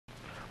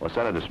Well,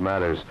 Senator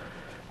Smathers,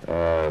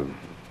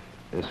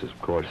 this,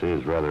 of course,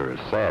 is rather a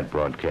sad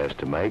broadcast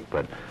to make,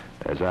 but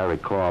as I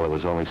recall, it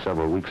was only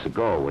several weeks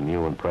ago when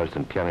you and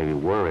President Kennedy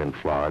were in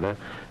Florida.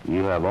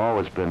 You have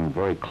always been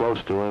very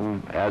close to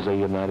him as a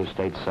United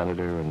States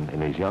Senator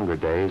in his younger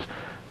days.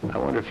 I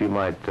wonder if you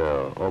might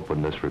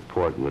open this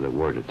report with a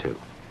word or two.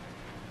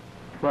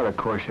 Well, of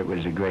course, it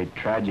was a great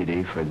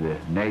tragedy for the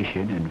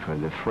nation and for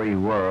the free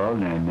world,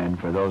 and then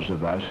for those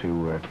of us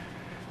who were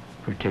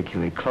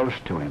particularly close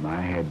to him.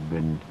 I had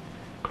been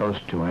close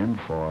to him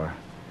for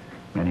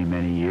many,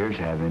 many years,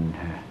 having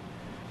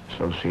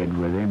associated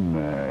with him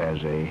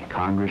as a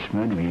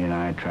congressman. He and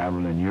I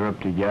traveled in Europe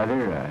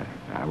together.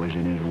 I was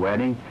in his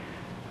wedding.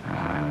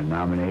 I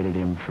nominated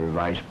him for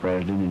vice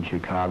president in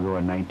Chicago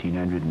in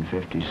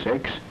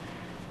 1956.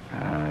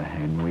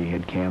 And we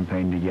had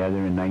campaigned together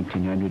in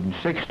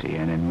 1960,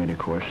 and then we, of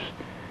course,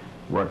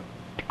 worked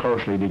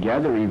closely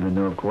together, even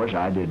though, of course,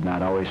 I did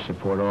not always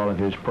support all of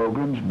his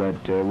programs,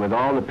 but with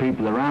all the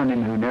people around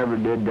him who never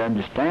did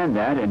understand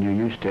that and who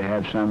used to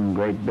have some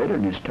great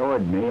bitterness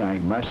toward me, I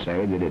must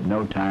say that at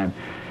no time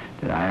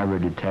did I ever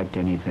detect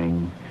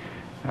anything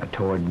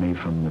toward me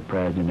from the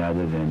president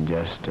other than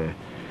just a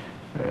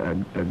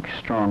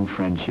strong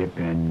friendship,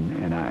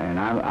 and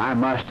I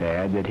must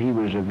add that he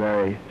was a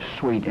very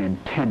sweet and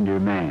tender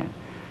man,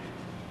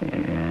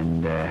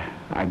 and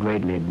I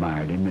greatly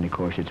admired him, and of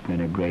course it's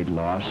been a great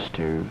loss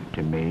to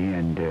me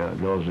and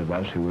those of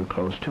us who were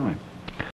close to him.